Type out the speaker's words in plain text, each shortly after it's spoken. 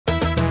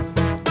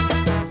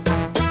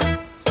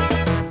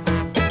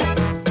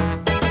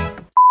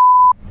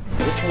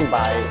can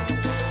buy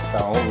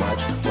so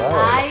much clothes.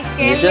 Ay,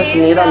 qué you just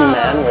lindo. need a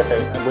man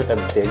with a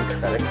big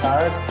credit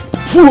card.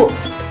 You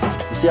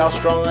see how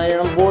strong I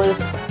am,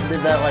 boys? I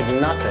did that like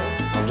nothing.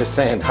 I'm just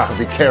saying, dog,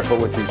 be careful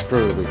with these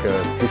screws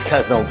because these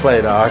guys don't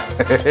play, dog.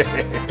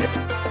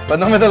 But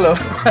no mételo.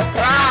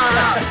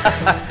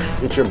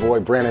 It's your boy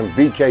Brandon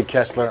BK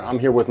Kesler. I'm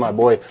here with my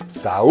boy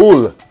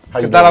Saul. How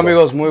you ¿Qué tal, doing,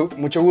 amigos?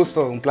 Mucho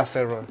gusto, un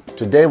placer, bro.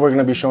 Today we're going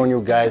to be showing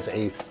you guys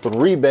a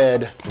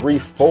 3-bed, 3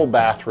 full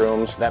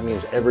bathrooms. That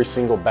means every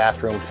single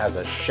bathroom has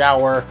a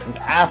shower. And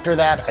after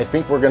that, I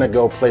think we're going to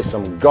go play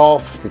some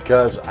golf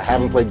because I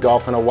haven't played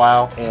golf in a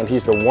while and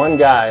he's the one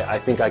guy I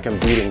think I can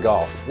beat in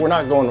golf. We're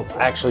not going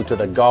actually to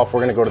the golf,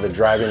 we're going to go to the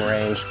driving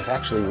range. It's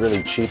actually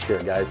really cheap here,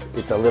 guys.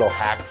 It's a little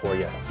hack for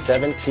you.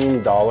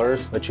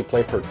 $17 lets you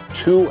play for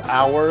 2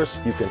 hours.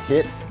 You can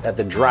hit at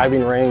the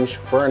driving range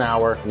for an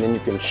hour and then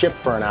you can chip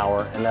for an hour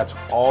and that's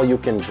all you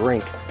can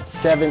drink.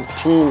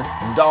 $17.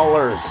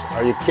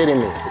 Are you kidding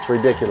me? It's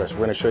ridiculous. We're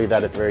going to show you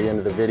that at the very end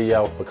of the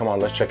video. But come on,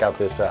 let's check out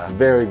this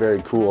very,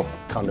 very cool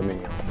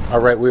condominium.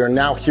 All right, we are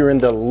now here in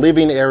the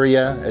living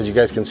area. As you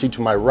guys can see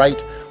to my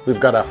right,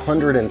 we've got a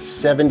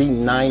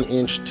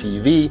 179-inch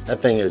TV.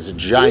 That thing is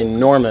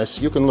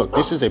ginormous. You can look,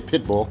 this is a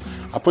pit bull.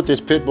 I put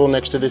this pit bull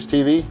next to this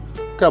TV.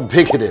 Look how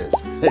big it is.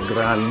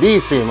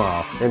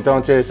 Grandísimo.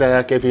 Entonces,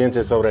 ¿qué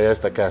piensas sobre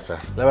esta casa?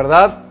 La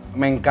verdad,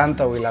 me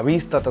encanta, güey, la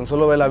vista, tan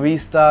solo ve la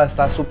vista,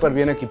 está súper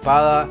bien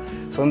equipada.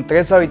 Son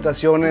 3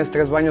 habitaciones,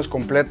 3 baños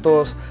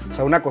completos, o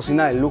sea, una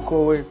cocina de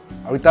lujo, güey.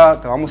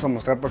 Ahorita te vamos a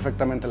mostrar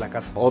perfectamente la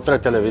casa.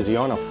 Otra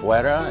televisión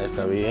afuera,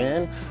 está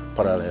bien.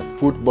 Para el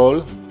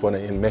fútbol,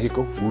 pone en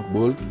México,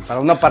 fútbol.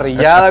 Para una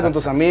parrillada con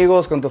tus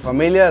amigos, con tu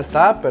familia,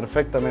 está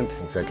perfectamente.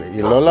 Exactly.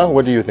 Y Lola,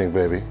 what do you think,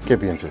 baby? ¿Qué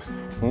piensas?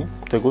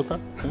 ¿Te gusta?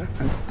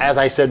 As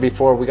I said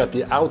before, we got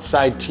the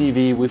outside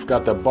TV, we've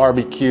got the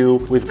barbecue,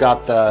 we've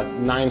got the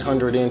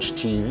 900-inch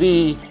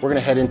TV. We're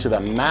gonna head into the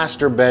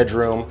master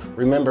bedroom.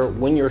 Remember,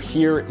 when you're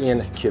here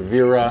in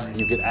Quivira,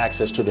 you get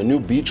access to the new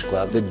beach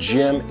club. The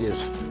gym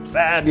is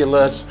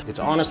fabulous. It's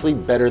honestly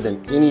better than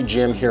any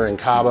gym here in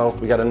Cabo.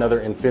 We got another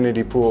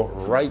infinity pool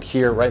right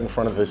here, right in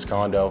front of this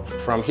condo.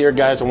 From here,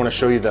 guys, I want to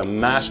show you the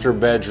master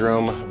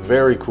bedroom.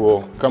 Very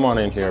cool. Come on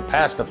in here,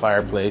 past the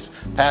fireplace,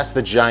 past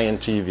the giant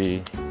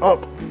TV. Oh.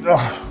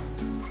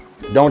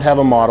 Don't have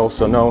a model,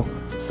 so no,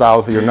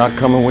 Sal, you're not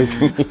coming with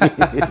me.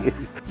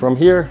 From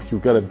here,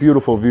 you've got a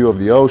beautiful view of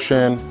the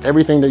ocean.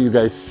 Everything that you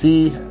guys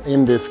see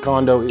in this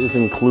condo is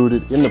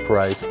included in the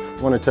price.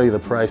 I want to tell you the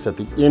price at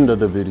the end of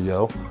the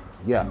video.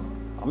 Yeah,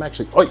 I'm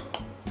actually,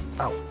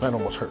 ow, that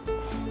almost hurt.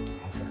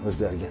 Okay, let's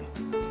do that again.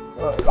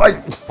 Oh my,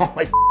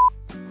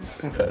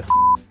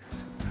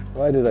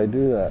 why did I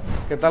do that?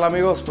 ¿Qué tal,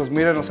 amigos? Pues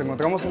miren, nos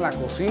encontramos en la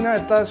cocina.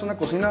 Esta es una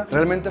cocina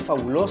realmente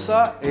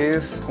fabulosa,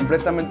 es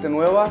completamente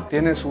nueva,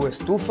 tiene su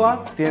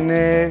estufa,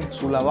 tiene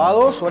su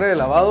lavado, su área de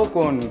lavado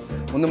con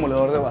un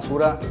demoledor de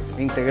basura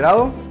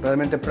integrado,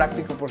 realmente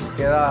práctico por si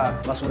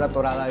queda basura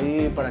atorada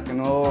ahí para que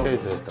no ¿Qué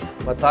es esto?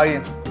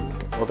 batallen.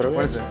 ¿Otra vez?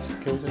 Pues,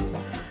 ¿Qué es esto?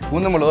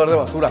 Un demoledor de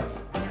basura.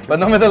 Pues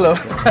no mételo.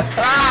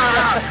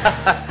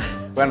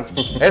 Bueno,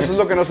 eso es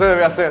lo que no se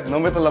debe hacer, no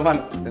metas la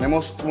mano.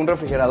 Tenemos un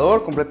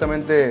refrigerador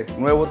completamente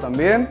nuevo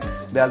también,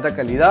 de alta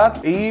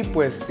calidad y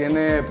pues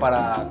tiene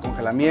para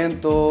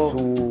congelamiento,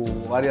 su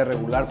área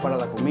regular para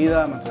la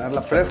comida,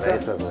 mantenerla fresca.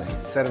 Cervezas, güey.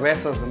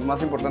 Cervezas, lo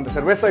más importante,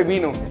 cerveza y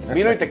vino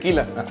y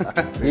tequila.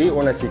 Y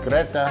una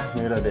secreta,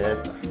 mira de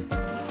esta.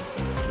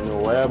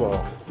 Nuevo.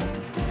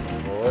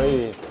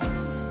 Uy,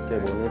 qué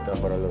bonita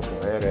para las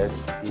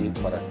mujeres y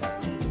para...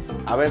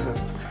 A veces.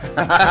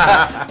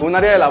 Un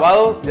área de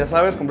lavado, ya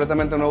sabes,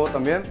 completamente nuevo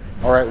también.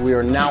 All right, we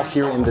are now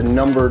here in the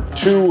number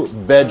 2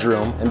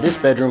 bedroom, and this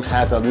bedroom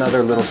has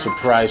another little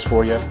surprise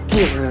for you.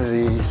 Get rid of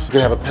these.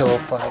 You're gonna have a pillow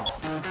fight.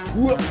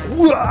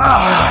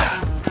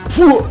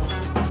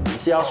 You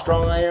see how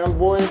strong I am,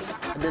 boys?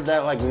 I did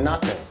that like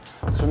nothing.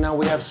 So now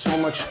we have so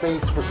much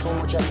space for so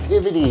much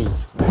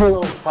activities.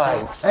 Pillow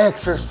fights,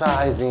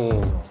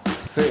 exercising.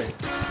 Sí.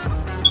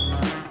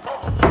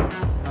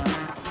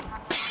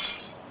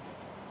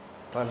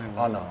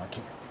 Oh no, I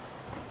can't.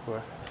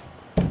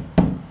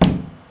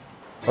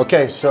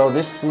 Okay, so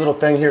this little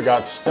thing here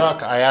got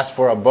stuck. I asked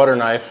for a butter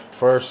knife.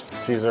 First,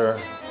 Caesar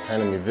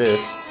handed me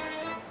this,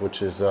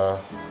 which is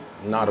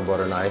not a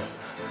butter knife.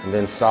 And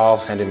then Saul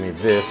handed me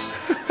this,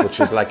 which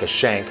is like a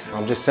shank.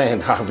 I'm just saying,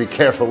 dog, be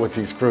careful with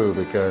these screws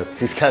because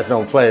these guys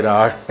don't play,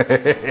 dog.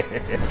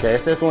 Okay,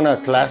 esta es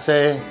una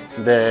clase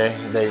de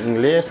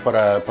inglés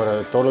para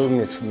todos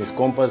mis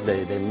compas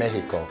de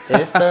México.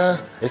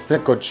 Este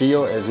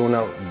cuchillo es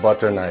una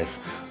butter knife.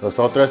 Los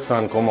otros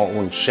son como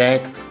un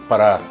shank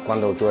para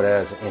cuando tú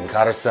eres en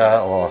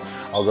casa o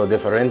algo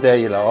diferente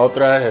y la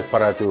otra es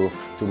para tu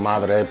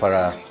madre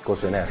para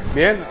cocinar.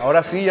 Bien,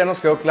 ahora sí ya nos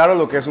quedó claro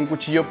lo que es un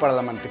cuchillo para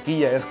la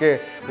mantequilla. Es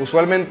que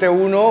usualmente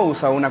uno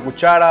usa una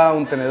cuchara,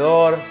 un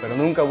tenedor, pero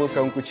nunca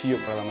busca un cuchillo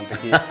para la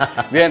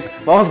mantequilla. Bien,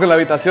 vamos con la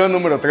habitación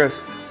número 3.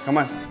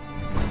 Come on.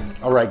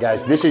 All right,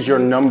 guys, this is your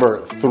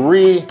number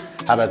 3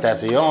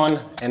 habitación,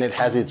 and it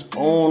has its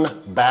own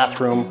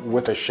bathroom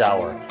with a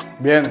shower.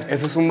 Bien,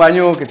 este es un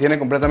baño que tiene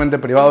completamente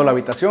privado la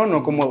habitación,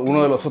 no como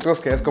uno de los otros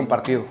que es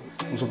compartido.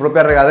 Con su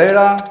propia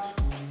regadera,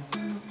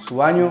 su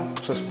baño,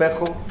 su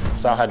espejo.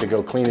 Sal had to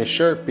go clean his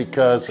shirt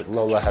because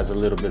Lola has a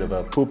little bit of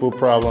a poo-poo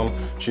problem.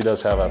 She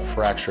does have a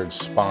fractured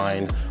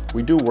spine.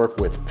 We do work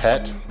with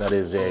PET. That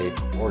is a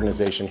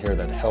organization here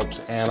that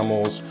helps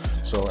animals.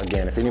 So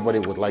again, if anybody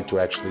would like to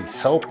actually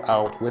help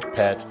out with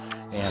PET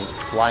and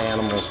fly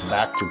animals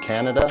back to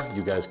Canada,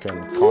 you guys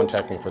can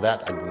contact me for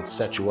that. I can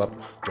set you up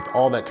with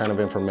all that kind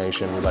of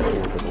information. We like to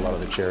work with a lot of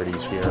the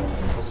charities here.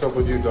 What's up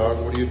with you,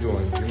 dog? What are you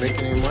doing? You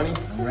making any money?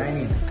 I'm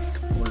writing.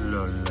 Oh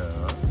la la.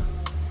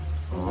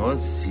 Oh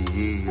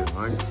sí,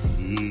 oh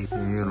sí.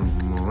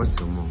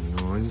 Hermoso,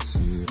 mami,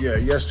 sí. Yeah,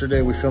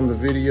 yesterday we filmed a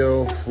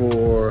video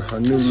for a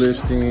new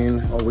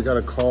listing. Oh, we got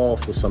a call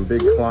for some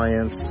big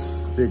clients,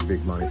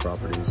 big money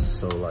properties,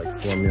 so like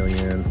 4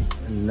 million.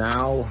 And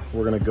now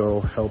we're gonna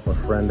go help a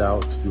friend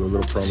out to do a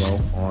little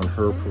promo on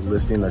her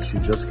listing that she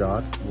just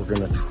got. We're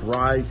gonna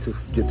try to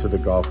get to the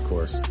golf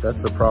course.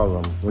 That's the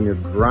problem. When you're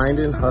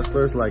grinding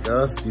hustlers like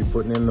us, you're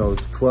putting in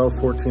those 12,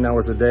 14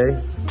 hours a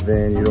day,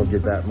 then you don't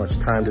get that much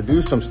time to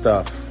do some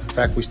stuff. In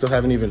fact, we still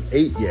haven't even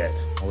ate yet.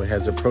 All we had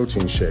is a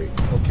protein shake.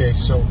 Okay,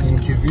 so in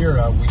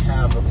Quivira, we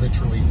have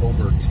literally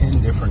over 10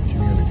 different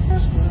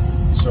communities.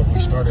 So we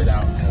started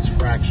out as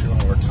fractional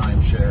or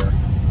timeshare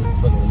with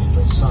Pueblo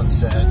Bonito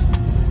Sunset,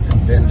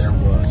 and then there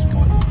was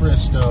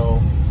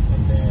Montecristo,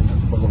 and then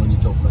Pueblo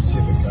Bonito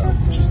Pacifica,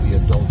 which is the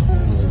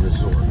adult-only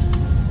resort.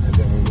 And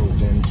then we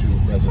moved into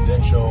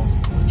residential,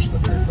 which is the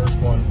very first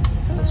one,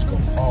 was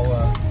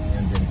Copala,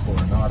 and then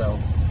Coronado.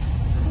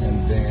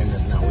 And then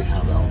now we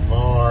have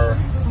Alvar,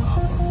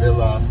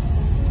 Villa.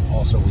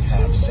 Also, we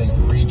have St.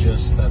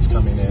 Regis that's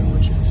coming in,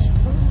 which is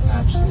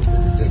absolutely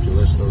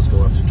ridiculous. Those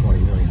go up to 20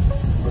 million.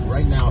 But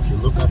right now, if you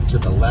look up to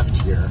the left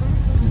here,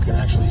 you can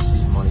actually see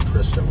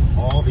Montecristo.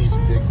 All these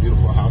big,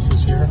 beautiful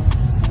houses here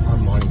are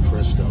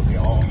Montecristo. They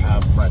all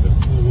have private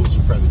pools,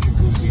 private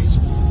jacuzzis,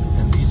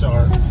 and these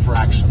are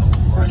fractional,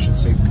 or I should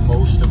say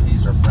most of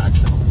these are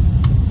fractional.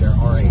 There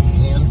are a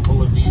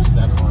handful of these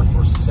that are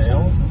for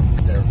sale.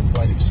 They're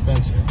quite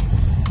expensive,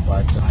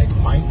 but I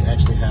might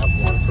actually have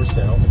one for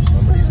sale if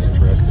somebody's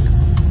interested.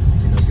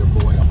 You know, your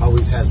boy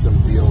always has some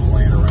deals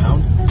laying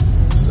around.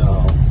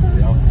 So,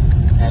 you know,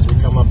 as we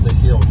come up the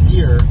hill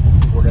here,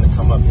 we're going to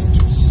come up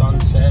into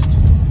Sunset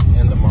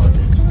and the market.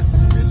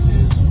 This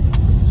is,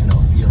 you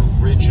know, the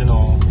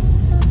original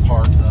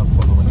part of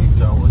Pueblo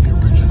Bonito, or the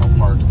original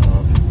part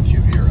of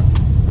Quivira.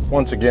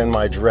 Once again,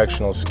 my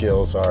directional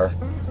skills are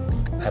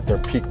at their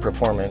peak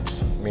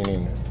performance,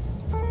 meaning.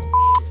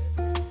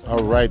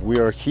 All right, we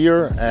are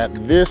here at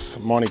this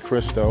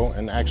Montecristo,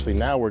 and actually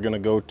now we're gonna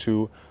go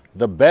to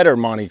the better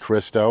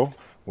Montecristo,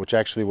 which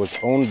actually was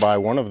owned by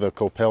one of the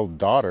Copel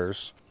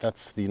daughters.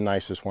 That's the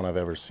nicest one I've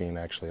ever seen,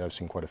 actually. I've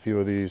seen quite a few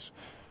of these.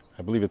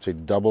 I believe it's a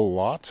double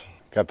lot.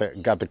 Got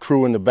the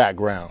crew in the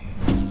background.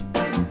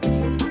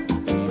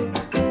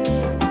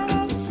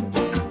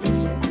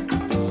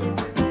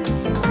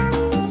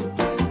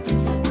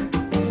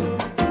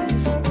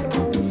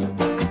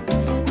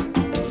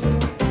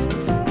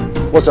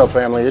 What's up,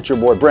 family? It's your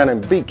boy Brandon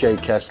BK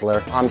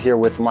Kesler. I'm here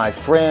with my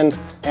friend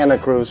Ana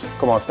Cruz.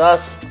 ¿Cómo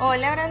estás?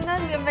 Hola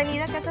Brandon,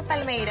 bienvenido a Casa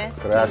Palmeira.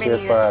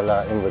 Gracias para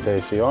la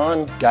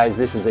invitación. Guys,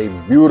 this is a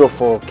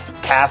beautiful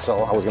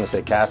castle. I was going to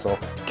say castle.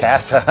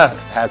 Casa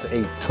has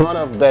a ton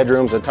of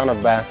bedrooms, a ton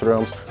of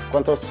bathrooms.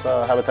 ¿Cuántas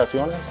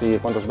habitaciones y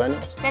cuántos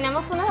baños?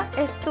 Tenemos una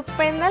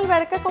estupenda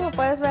alberca, como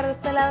puedes ver de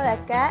este lado de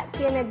acá.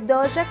 Tiene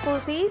 2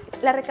 jacuzzis.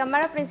 La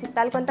recámara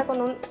principal cuenta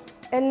con un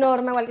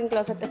enorme walk-in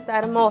closet, está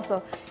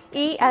hermoso.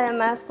 Y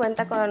además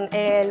cuenta con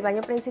el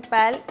baño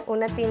principal,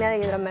 una tina de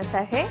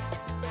hidromasaje.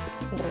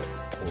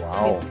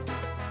 Wow.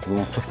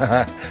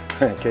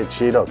 Qué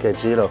chido, qué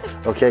chido.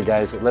 Okay,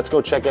 guys, let's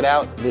go check it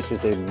out. This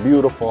is a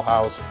beautiful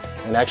house.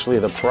 And actually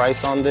the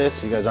price on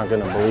this, you guys aren't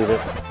gonna believe it.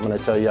 I'm gonna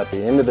tell you at the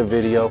end of the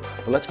video.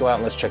 But let's go out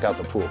and let's check out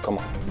the pool. Come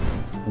on.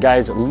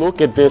 Guys,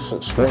 look at this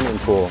swimming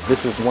pool.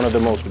 This is one of the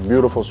most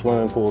beautiful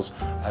swimming pools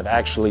I've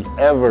actually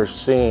ever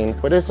seen.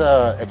 ¿Puedes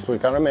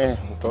explicarme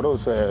todo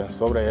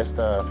sobre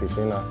esta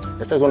piscina?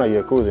 Esta es una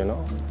jacuzzi, ¿no?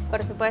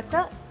 Por supuesto.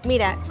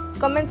 Mira,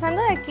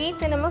 comenzando de aquí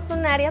tenemos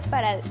un área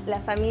para la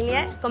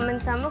familia.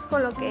 Comenzamos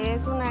con lo que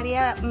es un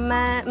área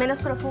menos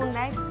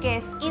profunda, que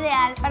es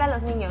ideal para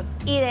los niños.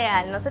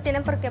 Ideal, no se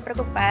tienen por qué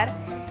preocupar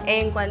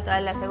en cuanto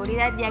a la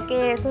seguridad, ya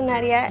que es un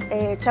área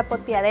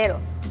chapoteadero.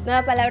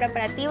 Nueva palabra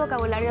para ti,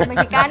 vocabulario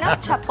mexicano,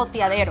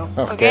 chapoteadero,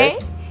 ¿ok?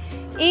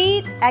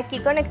 Y aquí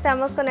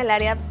conectamos con el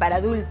área para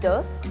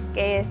adultos,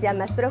 que es ya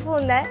más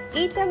profunda,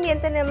 y también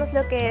tenemos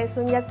lo que es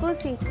un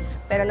jacuzzi,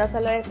 pero no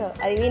solo eso,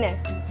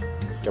 adivina.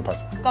 ¿Qué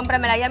pasa?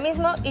 Cómpramela ya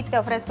mismo y te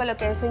ofrezco lo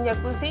que es un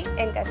jacuzzi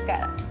en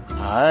cascada.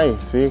 Ay,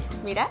 sí.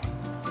 Mira.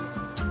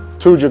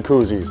 2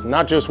 jacuzzis,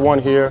 not just one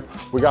here.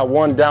 We got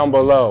one down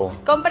below.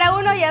 Compra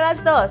uno,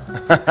 llevas 2.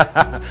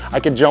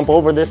 I could jump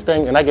over this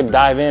thing and I could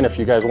dive in if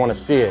you guys want to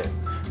see it.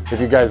 If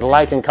you guys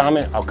like and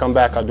comment, I'll come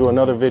back, I'll do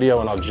another video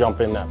and I'll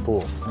jump in that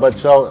pool. But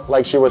so,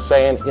 like she was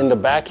saying, in the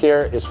back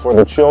here is for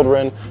the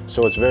children,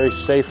 so it's very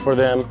safe for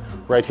them.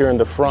 Right here in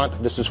the front,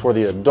 this is for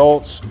the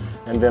adults.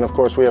 And then of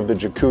course we have the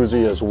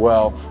jacuzzi as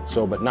well.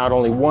 So, but not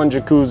only one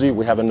jacuzzi,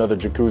 we have another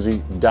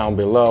jacuzzi down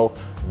below.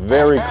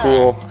 Very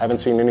cool. I haven't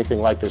seen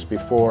anything like this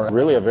before.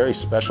 Really a very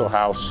special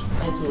house.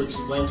 To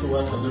explain to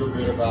us a little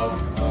bit about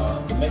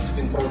the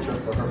Mexican culture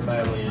for her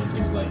family and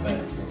things like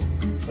that. So,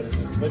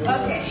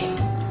 Ok.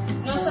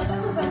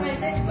 Nosotros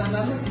usualmente,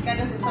 mamás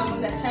mexicanas, usamos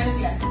la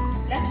chancla.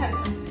 La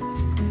chancla.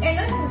 En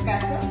nuestro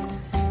caso,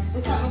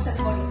 usamos el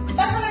pollo.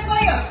 ¡Pásame el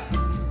pollo!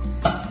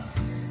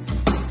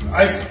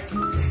 ¡Ay!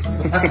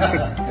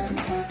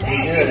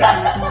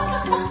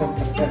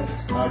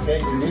 Ok,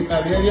 en mi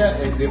familia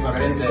es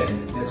diferente,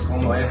 es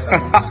como esta.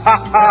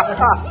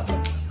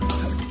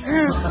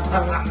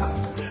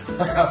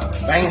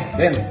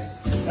 Ven.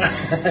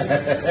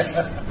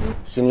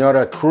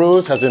 Senora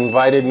Cruz has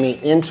invited me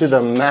into the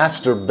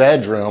master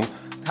bedroom.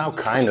 How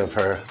kind of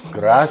her.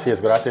 Gracias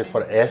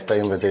por esta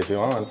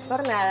invitación.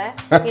 Por nada.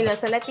 Y no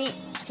solo a ti,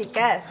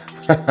 chicas.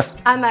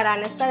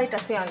 Amarán esta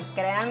habitación.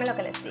 Créanme lo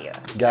que les digo.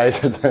 Guys,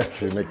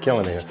 she's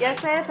killing it. Ya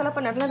sé, solo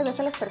poner nerviosas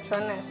a las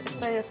personas.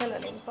 Esto Dios se lo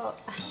limpo.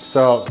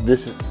 So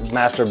this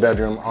master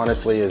bedroom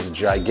honestly is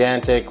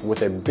gigantic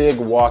with a big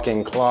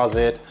walk-in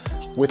closet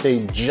with a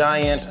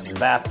giant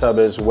bathtub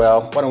as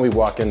well. Why don't we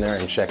walk in there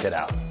and check it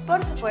out?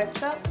 Por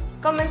supuesto,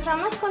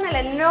 comenzamos con el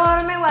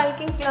enorme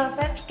walk-in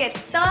closet que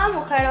toda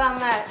mujer va a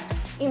amar.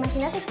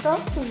 Imagínate todos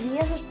tus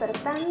días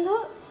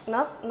despertando.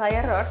 No hay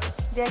error.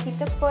 De aquí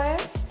te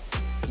puedes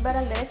ver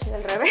al derecho y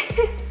al revés.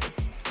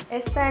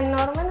 Está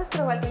enorme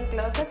nuestro walk-in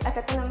closet.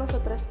 Acá tenemos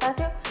otro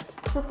espacio.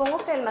 Supongo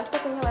que el más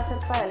pequeño va a ser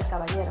para el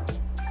caballero.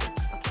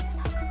 Okay,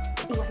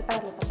 no. Igual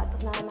para los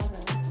zapatos, nada más,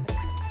 ¿verdad?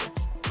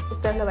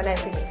 Ustedes lo van a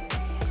definir.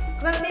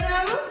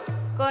 Continuamos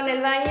con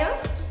el baño.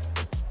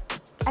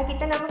 Aquí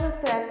tenemos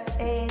nuestra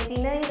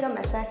tina de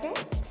hidromasaje.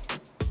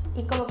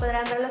 Y como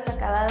podrán ver, los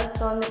acabados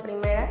son de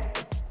primera.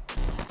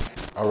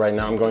 All right,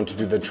 now I'm going to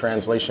do the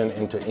translation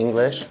into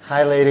English.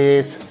 Hi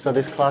ladies, so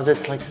this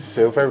closet's like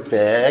super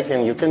big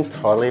and you can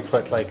totally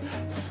put like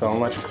so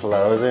much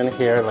clothes in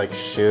here, like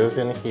shoes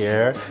in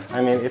here.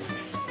 I mean, it's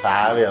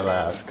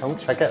fabulous. Come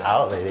check it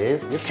out,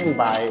 ladies. You can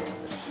buy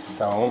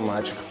so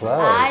much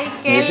clothes. Ay,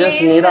 qué you just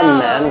lindo. need a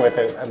man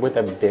with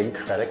a big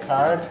credit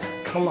card.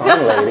 Come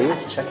on,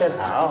 ladies, check it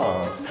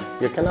out.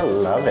 You're gonna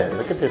love it.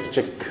 Look at this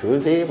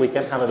jacuzzi. We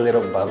can have a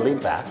little bubbly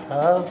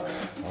bathtub.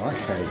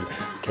 Ay,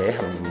 qué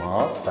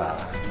hermosa.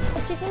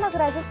 Muchísimas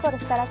gracias por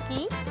estar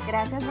aquí.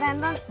 Gracias,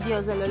 Brandon.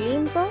 Dios del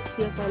Olimpo,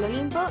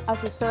 a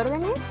sus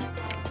órdenes.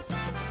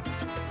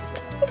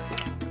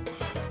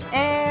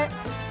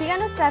 Sigan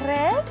nuestras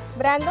redes.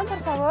 Brandon,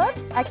 por favor,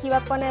 aquí va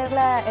a poner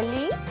el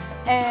link.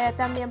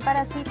 También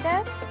para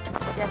citas,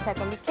 ya sea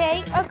con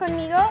BK o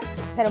conmigo,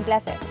 será un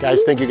placer.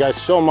 Guys, thank you guys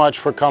so much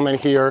for coming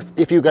here.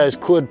 If you guys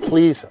could,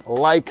 please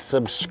like,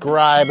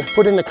 subscribe,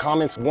 put in the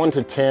comments 1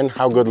 to 10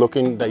 how good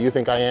looking that you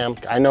think I am.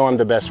 I know I'm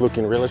the best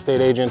looking real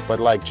estate agent, but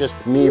like just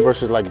me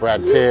versus like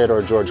Brad Pitt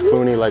or George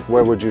Clooney, like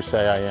where would you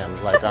say I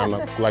am? Like I'm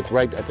like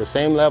right at the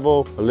same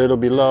level, a little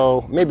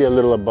below, maybe a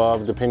little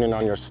above, depending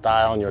on your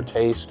style and your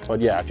taste. But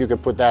yeah, if you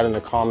could put that in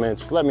the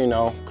comments, let me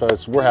know,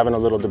 because we're having a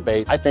little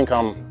debate. I think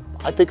I'm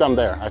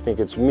there. I think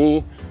it's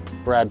me,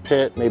 Brad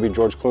Pitt, maybe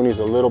George Clooney's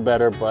a little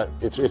better, but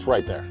it's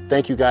right there.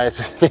 Thank you guys.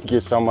 Thank you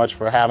so much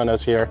for having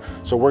us here.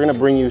 So we're gonna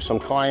bring you some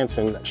clients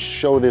and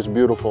show this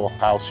beautiful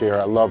house here.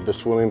 I love the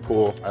swimming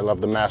pool, I love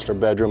the master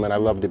bedroom, and I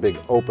love the big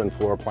open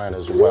floor plan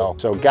as well.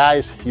 So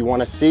guys, you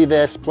wanna see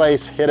this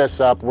place, hit us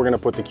up. We're gonna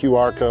put the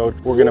QR code,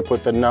 we're gonna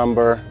put the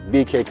number,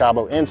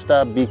 BKCabo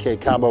Insta,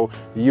 BKCabo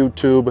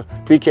YouTube,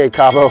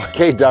 BKCabo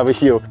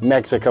KW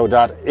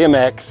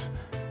Mexico.mx.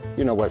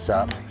 You know what's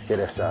up,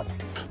 hit us up.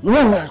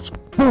 Let's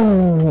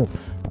go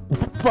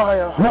buy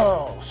a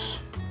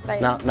house.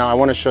 Now I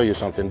want to show you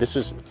something. This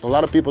is, a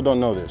lot of people don't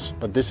know this,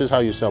 but this is how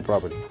you sell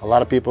property. A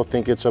lot of people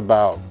think it's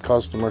about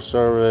customer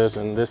service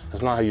and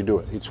that's not how you do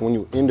it. It's when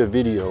you end a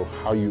video,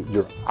 how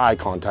your eye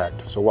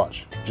contact. So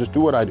watch, just do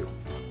what I do.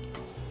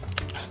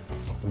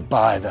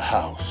 Buy the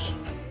house.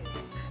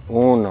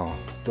 1,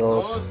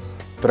 2,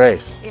 3.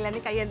 Y la ni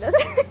cayendo.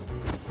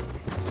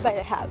 Buy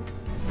the house.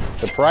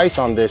 The price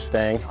on this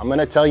thing, I'm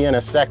gonna tell you in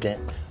a second.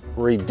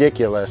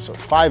 Ridiculous.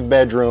 5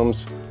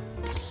 bedrooms,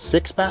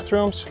 6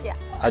 bathrooms, yeah.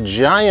 A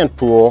giant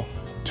pool,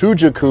 2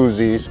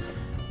 jacuzzis,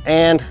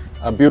 and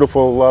a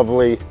beautiful,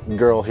 lovely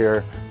girl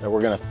here that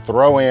we're gonna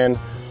throw in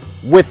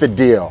with the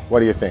deal.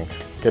 What do you think?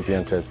 ¿Qué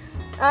piensas?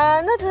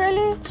 Not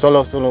really.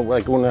 Solo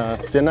like una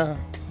cena,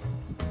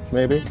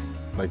 maybe?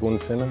 Like una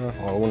cena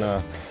or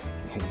una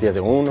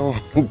desayuno,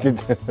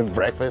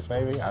 breakfast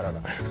maybe? I don't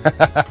know.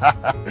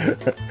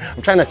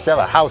 I'm trying to sell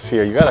a house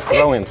here. You gotta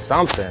throw in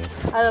something.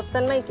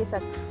 Adóptenme y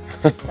quizá.